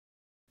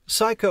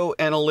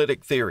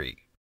Psychoanalytic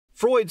theory.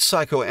 Freud's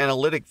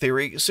psychoanalytic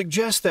theory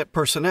suggests that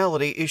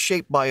personality is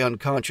shaped by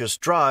unconscious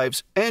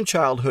drives and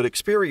childhood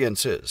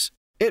experiences.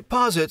 It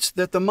posits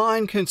that the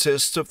mind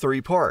consists of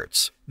three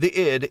parts: the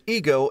id,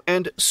 ego,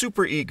 and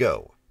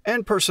superego,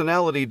 and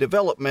personality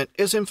development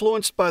is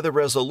influenced by the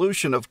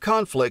resolution of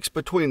conflicts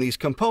between these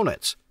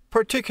components,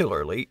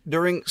 particularly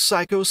during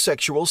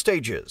psychosexual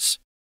stages.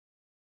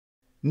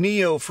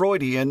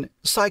 Neo-Freudian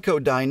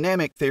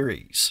psychodynamic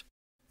theories.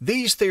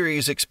 These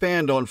theories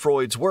expand on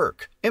Freud's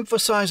work,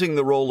 emphasizing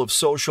the role of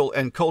social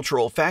and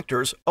cultural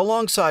factors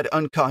alongside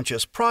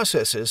unconscious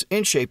processes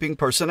in shaping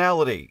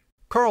personality.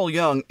 Carl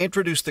Jung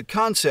introduced the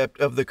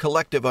concept of the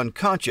collective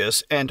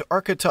unconscious and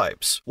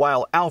archetypes,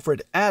 while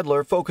Alfred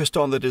Adler focused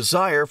on the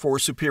desire for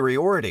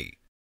superiority.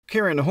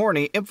 Karen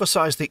Horney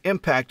emphasized the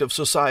impact of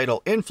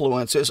societal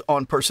influences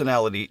on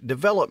personality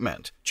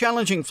development,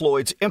 challenging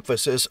Freud's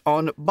emphasis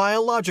on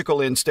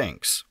biological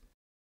instincts.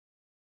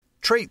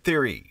 Trait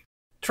theory.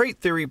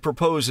 Trait theory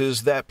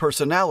proposes that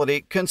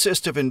personality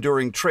consists of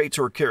enduring traits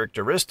or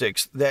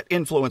characteristics that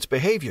influence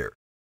behavior.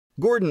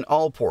 Gordon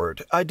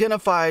Allport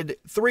identified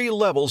 3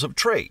 levels of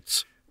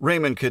traits.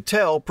 Raymond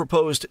Cattell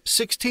proposed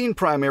 16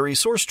 primary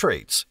source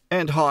traits,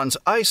 and Hans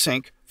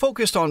Eysenck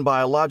focused on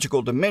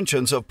biological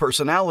dimensions of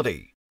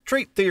personality.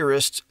 Trait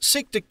theorists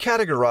seek to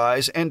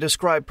categorize and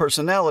describe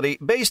personality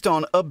based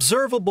on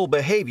observable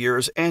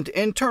behaviors and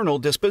internal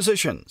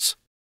dispositions.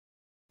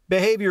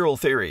 Behavioral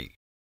theory.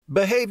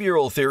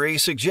 Behavioral theory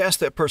suggests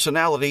that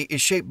personality is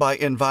shaped by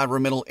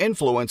environmental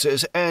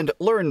influences and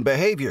learned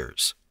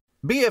behaviors.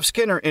 B.F.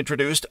 Skinner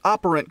introduced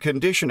operant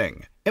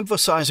conditioning,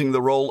 emphasizing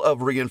the role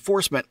of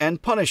reinforcement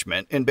and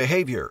punishment in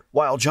behavior,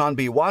 while John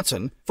B.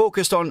 Watson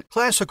focused on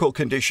classical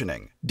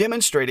conditioning,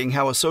 demonstrating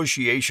how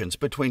associations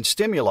between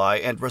stimuli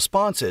and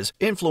responses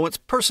influence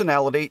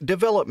personality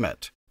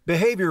development.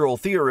 Behavioral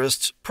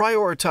theorists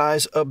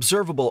prioritize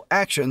observable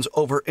actions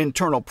over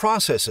internal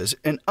processes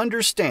in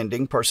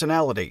understanding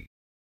personality.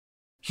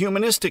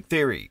 Humanistic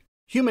theory.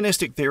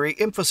 Humanistic theory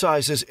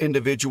emphasizes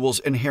individuals'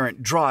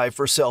 inherent drive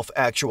for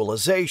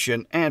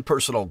self-actualization and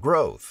personal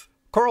growth.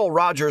 Carl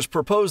Rogers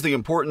proposed the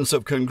importance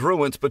of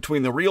congruence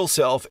between the real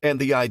self and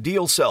the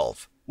ideal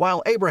self,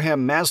 while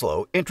Abraham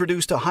Maslow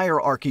introduced a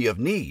hierarchy of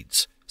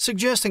needs,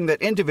 suggesting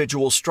that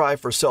individuals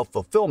strive for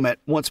self-fulfillment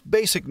once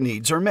basic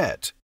needs are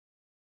met.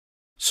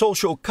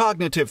 Social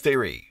cognitive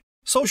theory.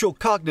 Social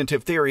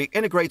cognitive theory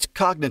integrates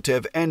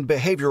cognitive and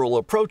behavioral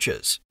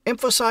approaches,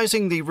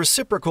 emphasizing the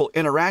reciprocal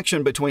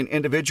interaction between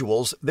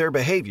individuals, their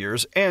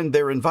behaviors, and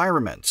their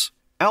environments.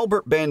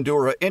 Albert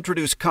Bandura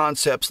introduced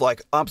concepts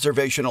like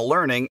observational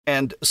learning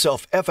and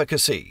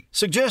self-efficacy,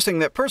 suggesting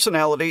that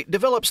personality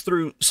develops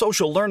through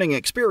social learning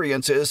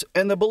experiences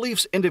and the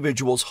beliefs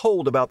individuals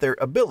hold about their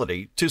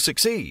ability to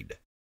succeed.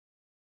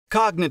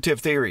 Cognitive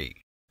theory.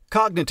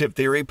 Cognitive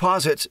theory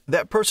posits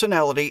that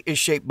personality is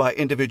shaped by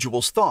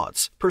individuals'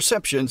 thoughts,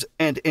 perceptions,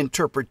 and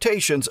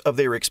interpretations of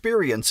their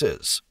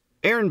experiences.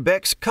 Aaron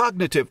Beck's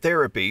cognitive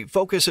therapy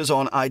focuses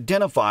on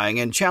identifying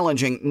and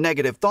challenging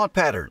negative thought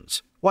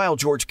patterns, while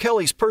George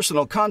Kelly's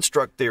personal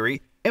construct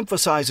theory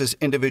emphasizes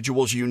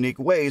individuals' unique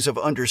ways of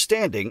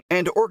understanding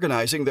and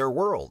organizing their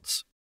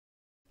worlds.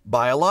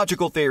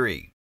 Biological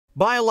theory.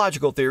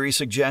 Biological theory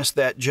suggests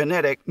that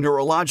genetic,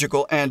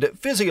 neurological, and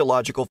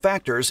physiological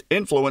factors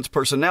influence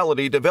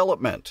personality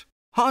development.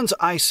 Hans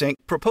Eysenck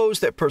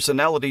proposed that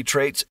personality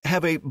traits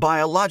have a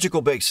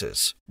biological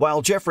basis,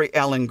 while Jeffrey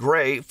Alan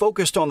Gray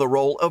focused on the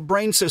role of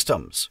brain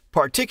systems,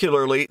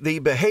 particularly the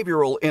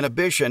behavioral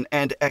inhibition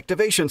and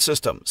activation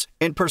systems,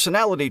 in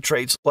personality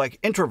traits like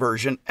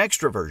introversion,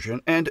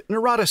 extroversion, and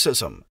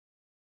neuroticism.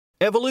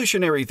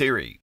 Evolutionary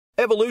theory.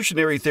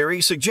 Evolutionary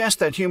theory suggests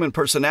that human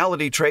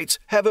personality traits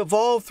have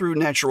evolved through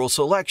natural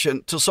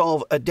selection to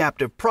solve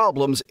adaptive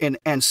problems in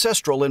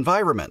ancestral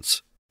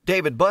environments.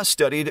 David Buss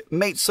studied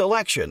mate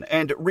selection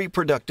and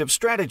reproductive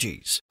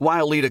strategies,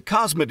 while Leda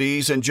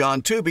Cosmides and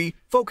John Tooby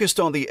focused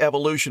on the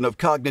evolution of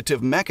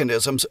cognitive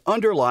mechanisms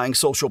underlying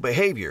social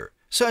behavior,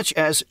 such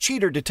as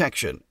cheater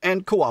detection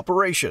and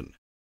cooperation.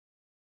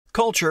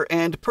 Culture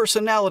and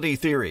personality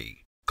theory.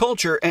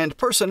 Culture and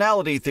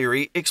personality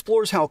theory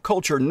explores how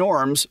culture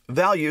norms,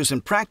 values,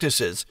 and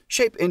practices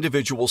shape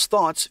individuals'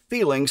 thoughts,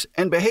 feelings,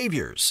 and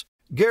behaviors.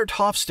 Gerd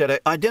Hofstede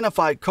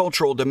identified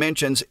cultural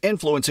dimensions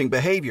influencing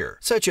behavior,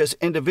 such as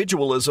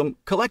individualism,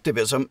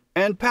 collectivism,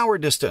 and power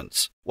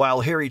distance,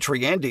 while Harry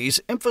Triandes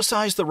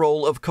emphasized the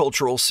role of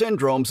cultural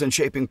syndromes in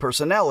shaping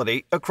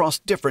personality across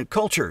different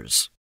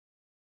cultures.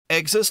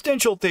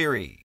 Existential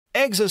theory.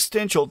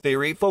 Existential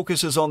theory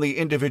focuses on the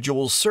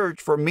individual's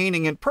search for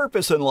meaning and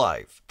purpose in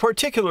life,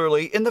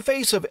 particularly in the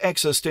face of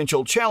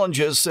existential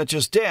challenges such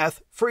as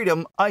death,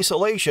 freedom,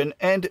 isolation,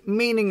 and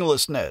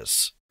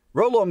meaninglessness.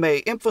 Rollo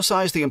May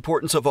emphasized the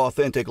importance of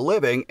authentic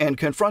living and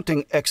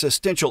confronting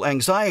existential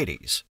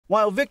anxieties,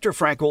 while Viktor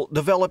Frankl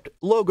developed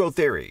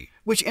logotheory,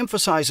 which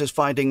emphasizes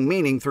finding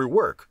meaning through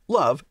work,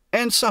 love,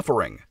 and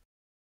suffering.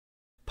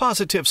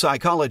 Positive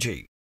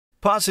psychology.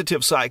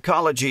 Positive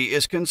psychology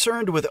is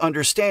concerned with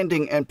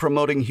understanding and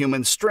promoting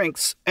human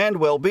strengths and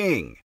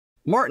well-being.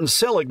 Martin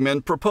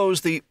Seligman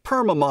proposed the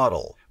PERMA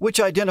model, which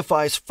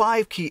identifies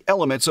 5 key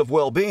elements of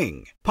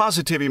well-being: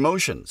 positive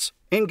emotions,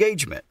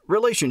 engagement,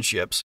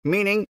 relationships,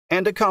 meaning,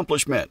 and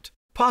accomplishment.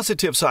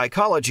 Positive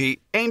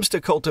psychology aims to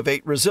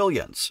cultivate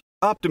resilience,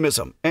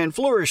 optimism, and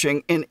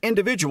flourishing in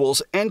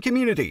individuals and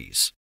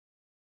communities.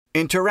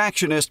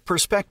 Interactionist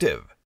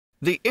perspective.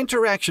 The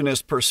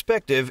interactionist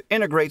perspective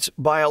integrates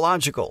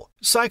biological,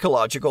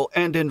 psychological,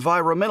 and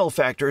environmental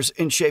factors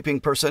in shaping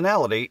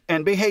personality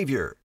and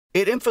behavior.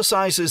 It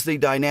emphasizes the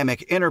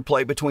dynamic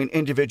interplay between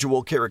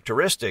individual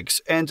characteristics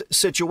and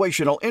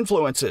situational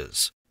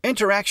influences.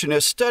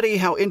 Interactionists study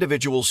how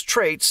individuals'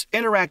 traits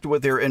interact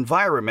with their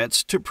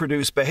environments to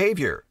produce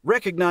behavior,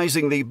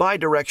 recognizing the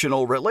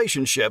bidirectional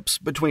relationships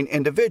between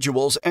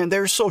individuals and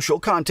their social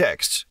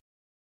contexts.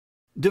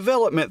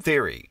 Development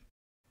theory.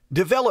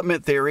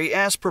 Development theory,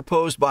 as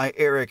proposed by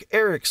Erik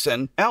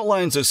Erikson,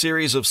 outlines a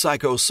series of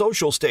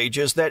psychosocial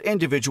stages that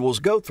individuals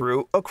go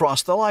through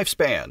across the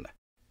lifespan.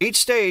 Each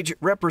stage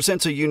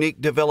represents a unique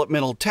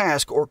developmental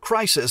task or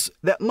crisis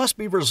that must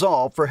be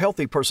resolved for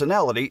healthy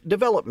personality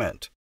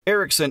development.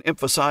 Erikson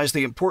emphasized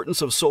the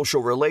importance of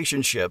social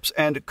relationships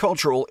and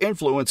cultural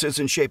influences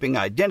in shaping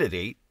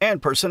identity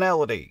and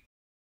personality.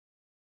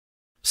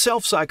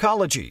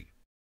 Self-psychology.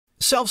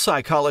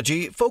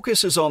 Self-psychology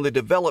focuses on the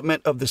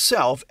development of the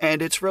self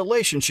and its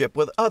relationship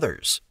with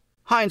others.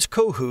 Heinz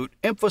Kohut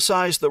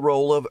emphasized the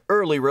role of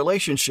early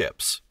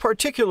relationships,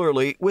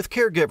 particularly with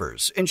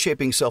caregivers, in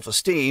shaping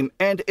self-esteem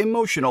and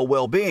emotional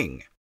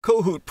well-being.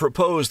 Kohut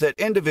proposed that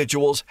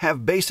individuals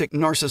have basic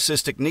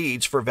narcissistic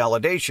needs for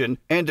validation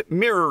and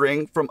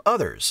mirroring from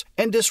others,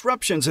 and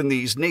disruptions in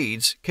these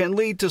needs can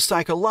lead to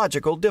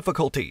psychological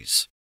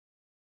difficulties.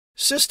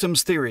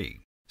 Systems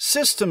theory.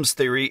 Systems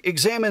theory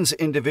examines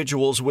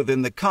individuals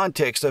within the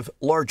context of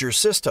larger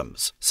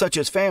systems, such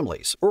as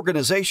families,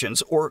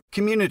 organizations, or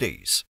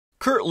communities.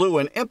 Kurt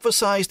Lewin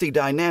emphasized the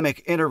dynamic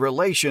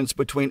interrelations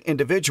between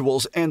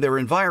individuals and their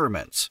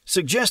environments,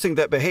 suggesting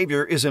that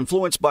behavior is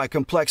influenced by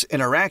complex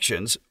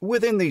interactions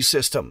within these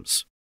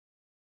systems.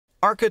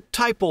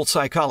 Archetypal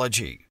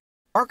psychology.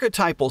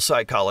 Archetypal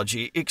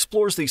psychology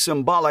explores the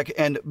symbolic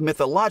and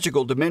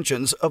mythological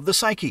dimensions of the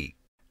psyche.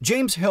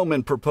 James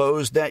Hillman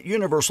proposed that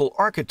universal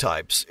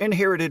archetypes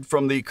inherited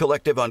from the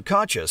collective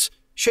unconscious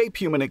shape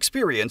human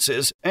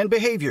experiences and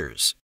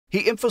behaviors.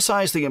 He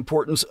emphasized the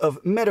importance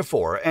of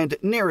metaphor and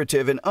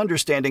narrative in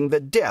understanding the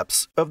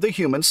depths of the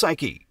human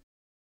psyche.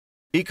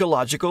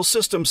 Ecological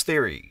systems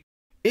theory.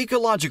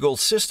 Ecological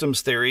systems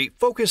theory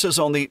focuses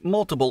on the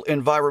multiple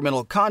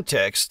environmental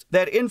contexts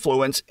that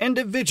influence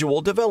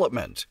individual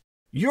development.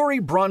 Yuri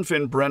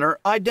Bronfenbrenner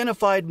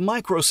identified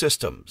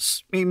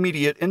microsystems,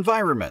 immediate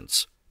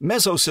environments,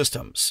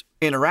 mesosystems,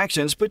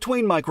 interactions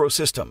between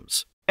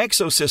microsystems,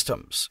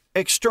 exosystems,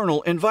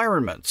 external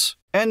environments,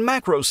 and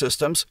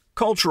macrosystems,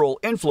 cultural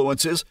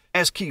influences,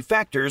 as key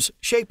factors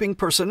shaping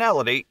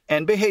personality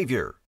and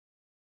behavior.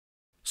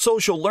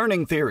 Social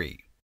learning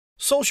theory.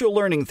 Social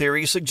learning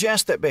theory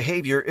suggests that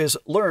behavior is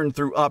learned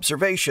through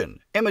observation,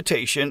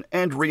 imitation,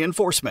 and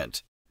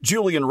reinforcement.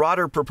 Julian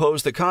Rotter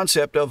proposed the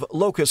concept of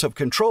locus of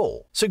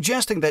control,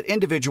 suggesting that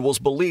individuals'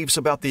 beliefs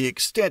about the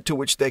extent to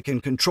which they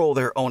can control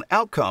their own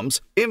outcomes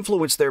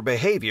influence their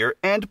behavior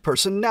and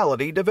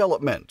personality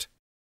development.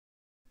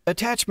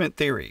 Attachment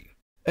theory.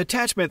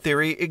 Attachment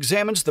theory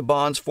examines the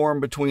bonds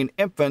formed between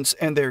infants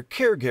and their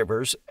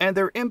caregivers and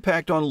their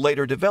impact on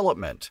later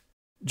development.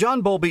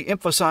 John Bowlby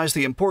emphasized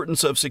the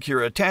importance of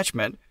secure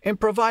attachment in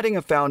providing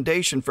a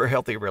foundation for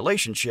healthy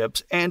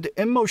relationships and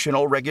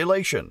emotional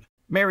regulation.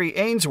 Mary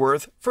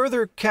Ainsworth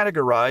further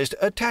categorized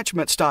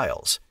attachment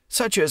styles,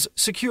 such as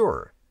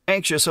secure,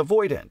 anxious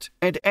avoidant,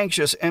 and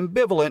anxious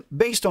ambivalent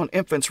based on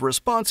infants'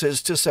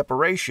 responses to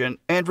separation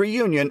and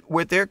reunion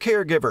with their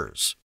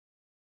caregivers.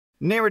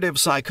 Narrative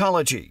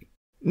psychology.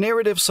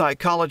 Narrative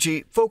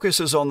psychology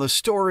focuses on the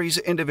stories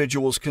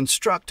individuals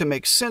construct to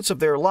make sense of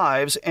their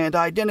lives and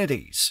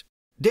identities.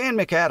 Dan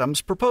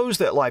McAdams proposed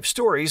that life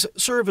stories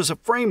serve as a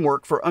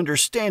framework for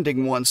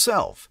understanding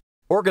oneself,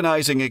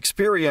 organizing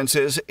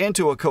experiences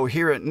into a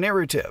coherent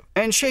narrative,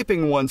 and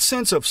shaping one's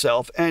sense of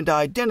self and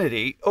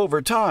identity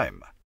over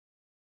time.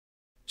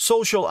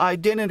 Social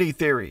identity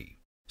theory.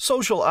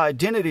 Social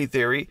identity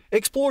theory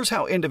explores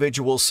how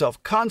individuals'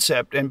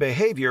 self-concept and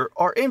behavior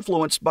are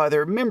influenced by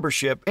their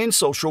membership in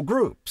social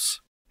groups.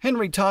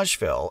 Henry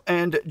Tajfel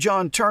and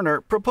John Turner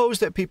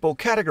proposed that people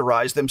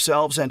categorize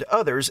themselves and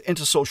others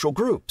into social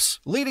groups,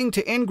 leading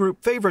to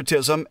in-group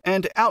favoritism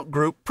and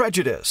out-group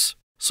prejudice.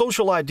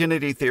 Social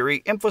identity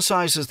theory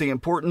emphasizes the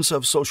importance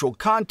of social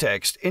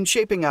context in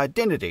shaping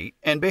identity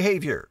and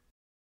behavior.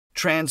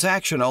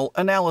 Transactional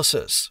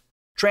analysis.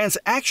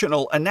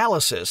 Transactional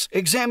analysis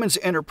examines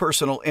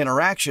interpersonal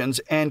interactions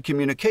and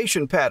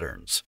communication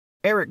patterns.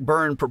 Eric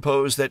Berne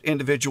proposed that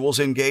individuals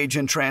engage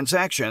in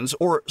transactions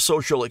or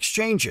social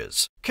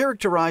exchanges,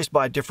 characterized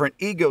by different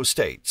ego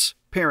states: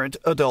 parent,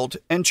 adult,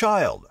 and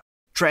child.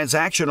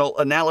 Transactional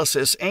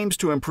analysis aims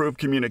to improve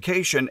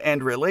communication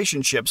and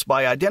relationships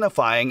by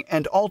identifying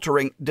and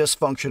altering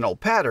dysfunctional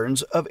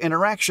patterns of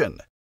interaction.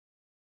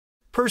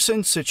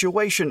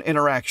 Person-situation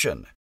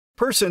interaction.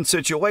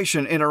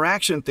 Person-situation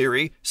interaction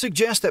theory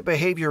suggests that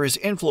behavior is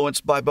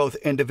influenced by both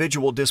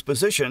individual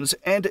dispositions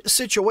and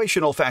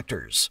situational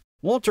factors.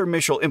 Walter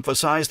Mischel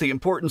emphasized the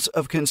importance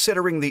of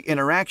considering the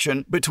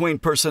interaction between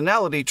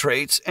personality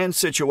traits and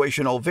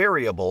situational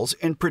variables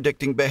in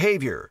predicting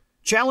behavior,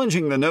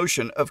 challenging the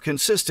notion of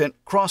consistent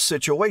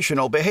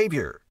cross-situational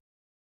behavior.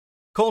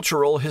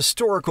 Cultural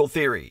historical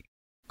theory.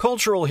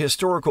 Cultural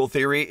historical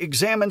theory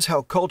examines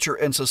how culture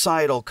and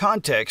societal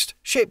context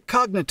shape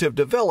cognitive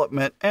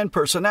development and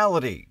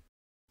personality.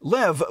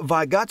 Lev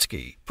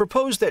Vygotsky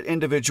proposed that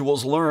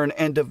individuals learn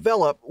and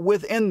develop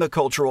within the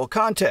cultural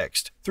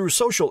context through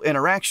social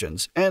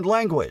interactions and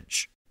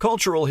language.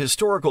 Cultural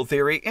historical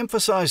theory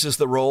emphasizes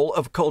the role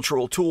of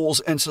cultural tools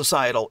and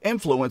societal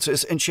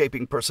influences in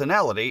shaping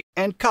personality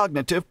and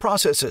cognitive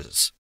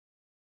processes.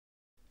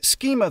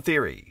 Schema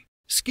theory.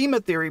 Schema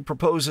theory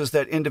proposes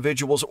that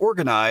individuals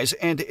organize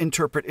and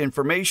interpret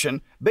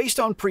information based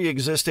on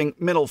pre-existing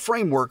mental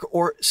framework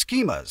or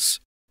schemas.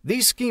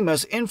 These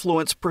schemas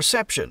influence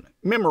perception,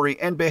 memory,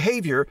 and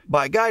behavior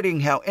by guiding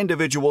how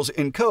individuals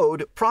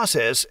encode,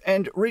 process,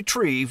 and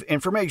retrieve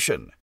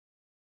information.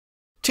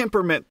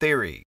 Temperament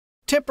theory.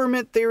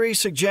 Temperament theory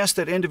suggests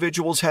that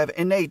individuals have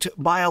innate,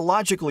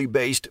 biologically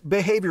based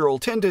behavioral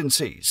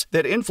tendencies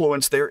that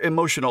influence their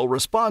emotional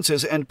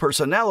responses and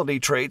personality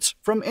traits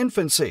from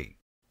infancy.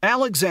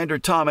 Alexander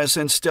Thomas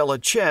and Stella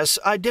Chess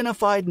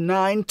identified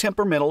 9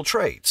 temperamental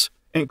traits,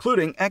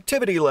 including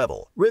activity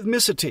level,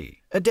 rhythmicity,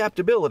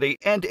 adaptability,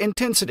 and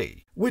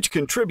intensity, which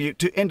contribute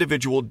to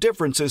individual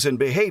differences in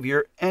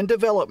behavior and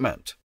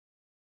development.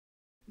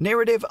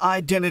 Narrative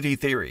identity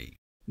theory.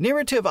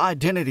 Narrative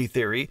identity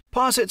theory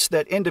posits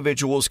that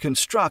individuals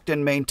construct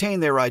and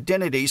maintain their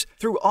identities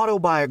through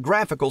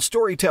autobiographical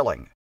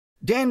storytelling.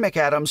 Dan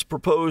McAdams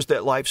proposed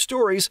that life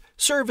stories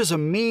serve as a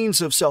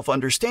means of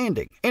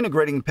self-understanding,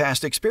 integrating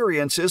past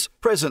experiences,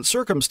 present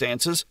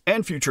circumstances,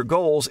 and future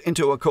goals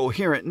into a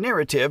coherent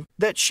narrative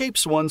that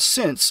shapes one's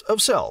sense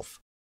of self.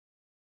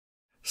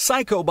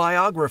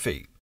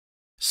 Psychobiography.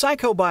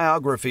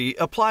 Psychobiography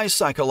applies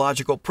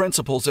psychological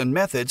principles and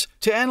methods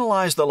to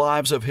analyze the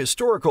lives of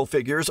historical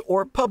figures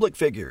or public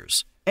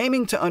figures,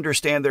 aiming to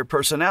understand their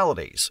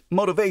personalities,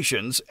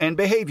 motivations, and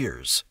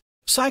behaviors.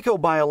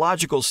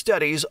 Psychobiological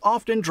studies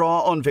often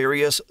draw on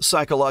various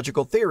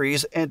psychological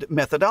theories and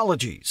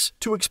methodologies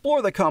to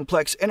explore the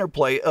complex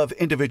interplay of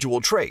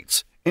individual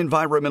traits,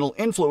 environmental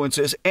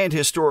influences, and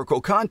historical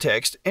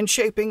context in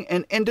shaping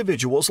an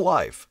individual's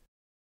life.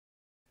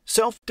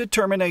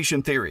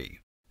 Self-determination theory.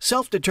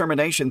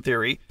 Self-determination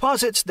theory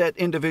posits that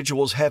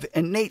individuals have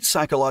innate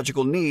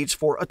psychological needs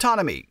for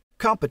autonomy,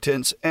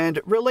 competence, and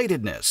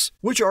relatedness,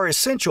 which are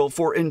essential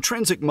for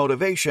intrinsic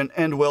motivation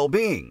and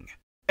well-being.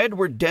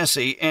 Edward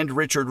Deci and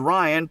Richard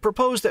Ryan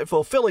proposed that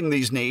fulfilling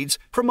these needs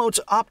promotes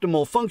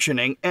optimal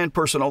functioning and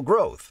personal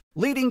growth,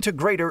 leading to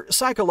greater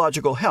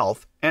psychological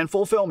health and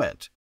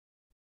fulfillment.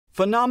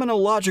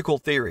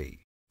 Phenomenological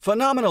theory.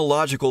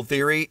 Phenomenological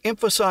theory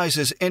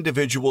emphasizes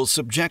individuals'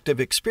 subjective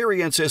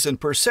experiences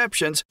and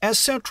perceptions as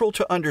central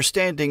to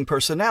understanding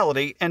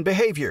personality and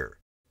behavior.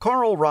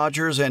 Carl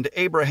Rogers and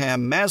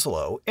Abraham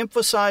Maslow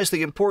emphasize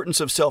the importance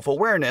of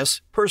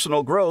self-awareness,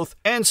 personal growth,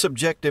 and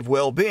subjective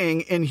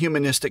well-being in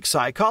humanistic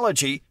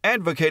psychology,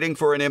 advocating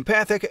for an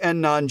empathic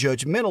and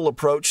non-judgmental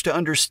approach to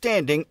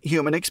understanding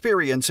human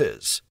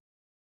experiences.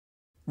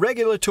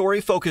 Regulatory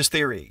focus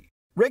theory.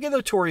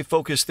 Regulatory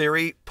focus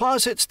theory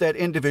posits that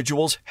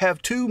individuals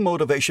have 2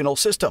 motivational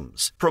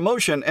systems,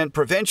 promotion and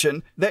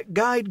prevention, that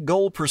guide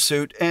goal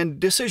pursuit and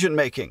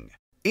decision-making.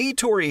 E.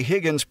 Torrey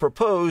Higgins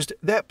proposed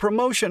that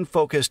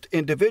promotion-focused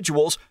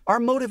individuals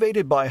are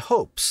motivated by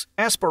hopes,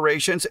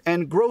 aspirations,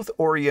 and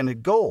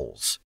growth-oriented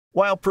goals,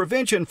 while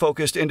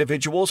prevention-focused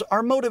individuals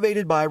are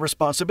motivated by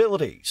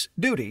responsibilities,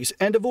 duties,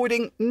 and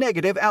avoiding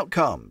negative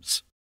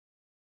outcomes.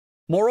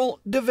 Moral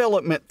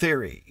development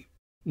theory.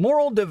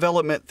 Moral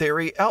development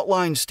theory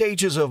outlines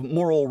stages of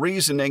moral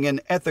reasoning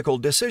and ethical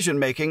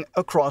decision-making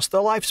across the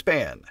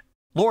lifespan.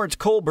 Lawrence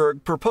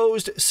Kohlberg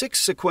proposed 6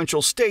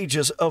 sequential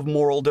stages of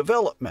moral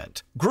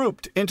development,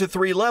 grouped into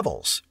 3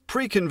 levels: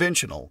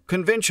 pre-conventional,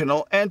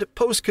 conventional, and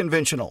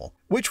post-conventional,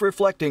 which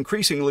reflect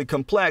increasingly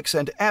complex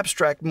and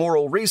abstract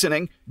moral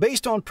reasoning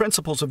based on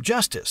principles of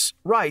justice,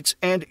 rights,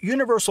 and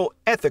universal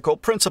ethical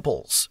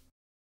principles.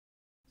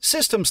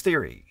 Systems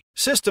theory.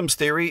 Systems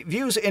theory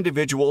views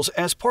individuals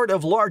as part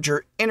of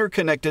larger,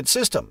 interconnected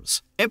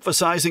systems,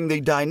 emphasizing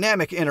the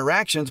dynamic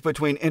interactions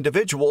between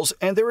individuals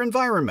and their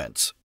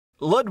environments.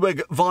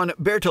 Ludwig von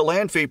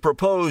Bertalanffy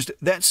proposed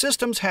that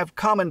systems have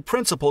common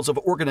principles of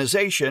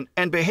organization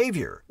and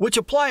behavior, which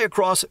apply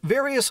across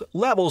various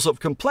levels of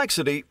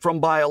complexity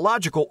from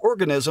biological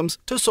organisms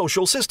to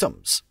social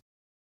systems.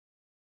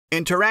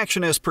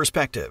 Interactionist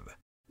perspective.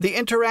 The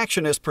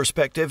interactionist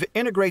perspective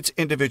integrates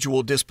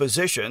individual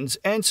dispositions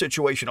and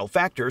situational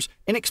factors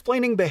in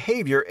explaining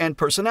behavior and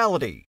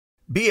personality.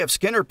 B.F.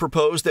 Skinner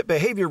proposed that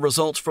behavior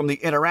results from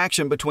the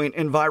interaction between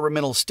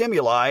environmental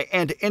stimuli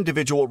and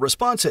individual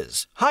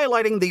responses,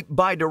 highlighting the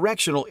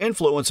bidirectional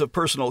influence of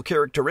personal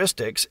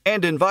characteristics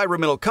and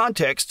environmental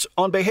contexts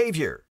on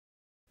behavior.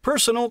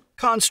 Personal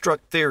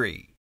construct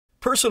theory.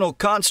 Personal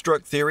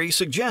construct theory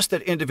suggests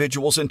that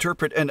individuals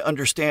interpret and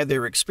understand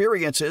their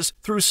experiences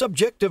through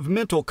subjective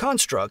mental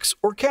constructs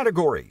or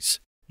categories.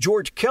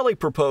 George Kelly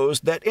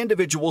proposed that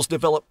individuals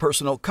develop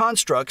personal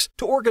constructs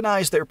to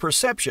organize their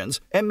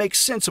perceptions and make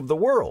sense of the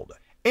world,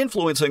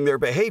 influencing their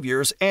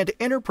behaviors and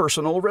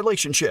interpersonal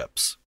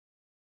relationships.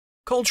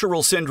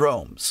 Cultural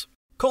syndromes.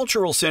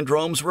 Cultural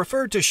syndromes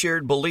refer to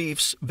shared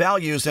beliefs,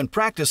 values, and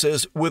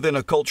practices within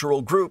a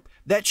cultural group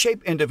that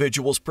shape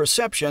individuals'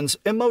 perceptions,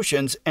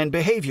 emotions, and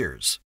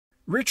behaviors.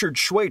 Richard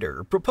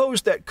Schwader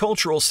proposed that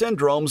cultural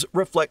syndromes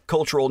reflect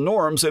cultural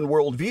norms and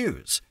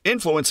worldviews,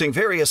 influencing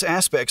various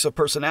aspects of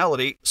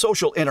personality,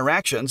 social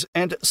interactions,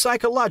 and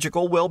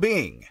psychological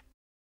well-being.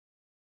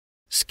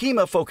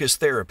 Schema-focused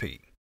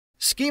therapy.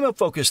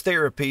 Schema-focused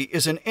therapy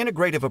is an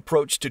integrative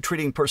approach to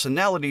treating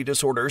personality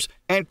disorders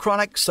and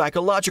chronic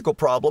psychological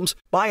problems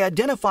by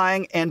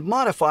identifying and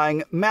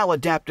modifying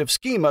maladaptive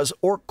schemas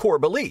or core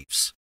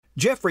beliefs.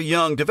 Jeffrey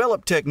Young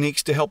developed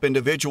techniques to help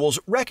individuals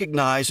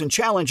recognize and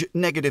challenge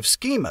negative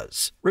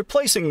schemas,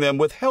 replacing them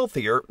with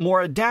healthier,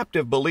 more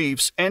adaptive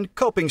beliefs and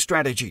coping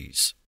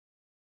strategies.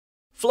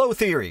 Flow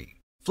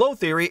theory. Flow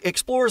theory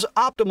explores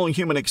optimal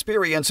human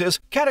experiences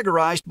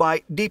categorized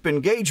by deep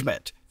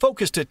engagement,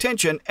 focused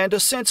attention, and a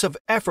sense of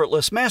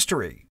effortless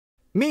mastery.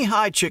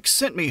 Mihai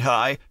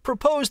Csikszentmihalyi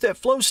proposed that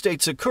flow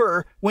states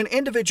occur when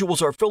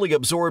individuals are fully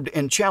absorbed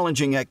in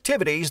challenging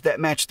activities that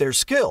match their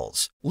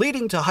skills,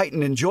 leading to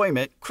heightened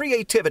enjoyment,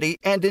 creativity,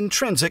 and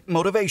intrinsic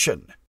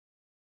motivation.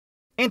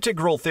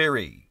 Integral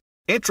theory.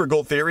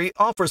 Integral theory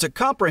offers a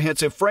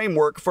comprehensive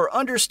framework for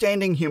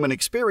understanding human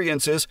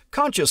experiences,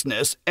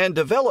 consciousness, and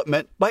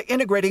development by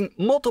integrating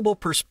multiple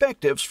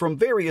perspectives from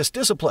various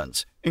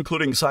disciplines,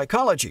 including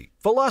psychology,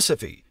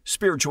 philosophy,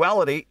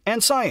 spirituality,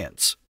 and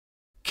science.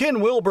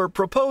 Ken Wilber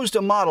proposed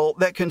a model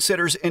that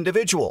considers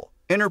individual,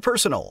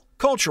 interpersonal,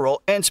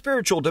 cultural, and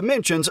spiritual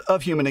dimensions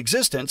of human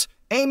existence,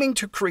 aiming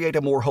to create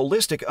a more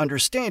holistic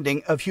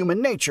understanding of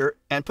human nature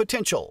and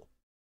potential.